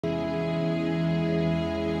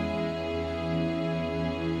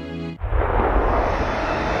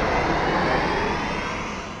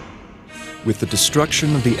With the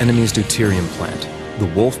destruction of the enemy's deuterium plant, the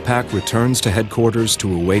Wolfpack returns to headquarters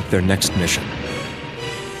to await their next mission.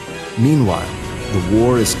 Meanwhile, the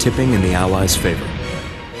war is tipping in the Allies' favor.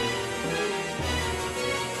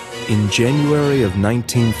 In January of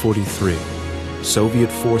 1943,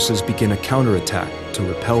 Soviet forces begin a counterattack to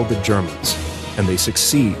repel the Germans, and they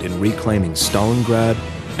succeed in reclaiming Stalingrad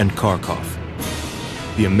and Kharkov.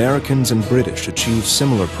 The Americans and British achieve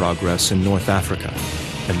similar progress in North Africa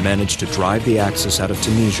and manage to drive the Axis out of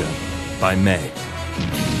Tunisia by May.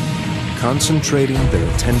 Concentrating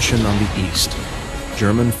their attention on the east,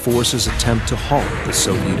 German forces attempt to halt the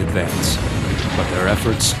Soviet advance, but their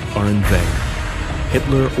efforts are in vain.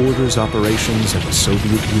 Hitler orders operations in the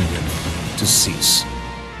Soviet Union to cease.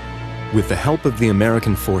 With the help of the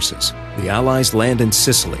American forces, the Allies land in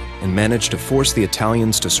Sicily and manage to force the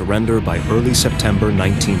Italians to surrender by early September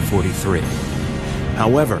 1943.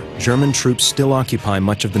 However, German troops still occupy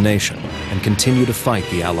much of the nation and continue to fight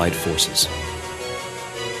the Allied forces.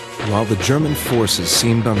 While the German forces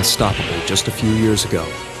seemed unstoppable just a few years ago,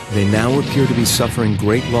 they now appear to be suffering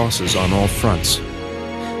great losses on all fronts.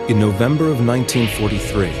 In November of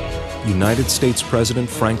 1943, United States President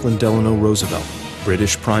Franklin Delano Roosevelt,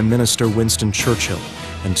 British Prime Minister Winston Churchill,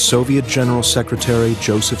 and Soviet General Secretary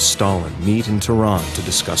Joseph Stalin meet in Tehran to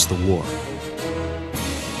discuss the war.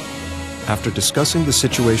 After discussing the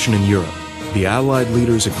situation in Europe, the Allied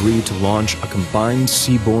leaders agreed to launch a combined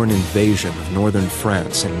seaborne invasion of northern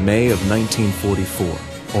France in May of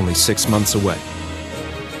 1944, only 6 months away.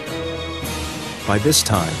 By this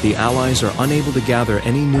time, the Allies are unable to gather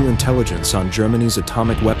any new intelligence on Germany's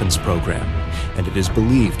atomic weapons program, and it is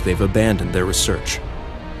believed they've abandoned their research.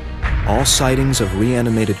 All sightings of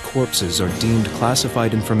reanimated corpses are deemed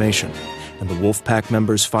classified information, and the Wolfpack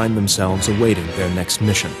members find themselves awaiting their next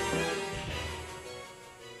mission.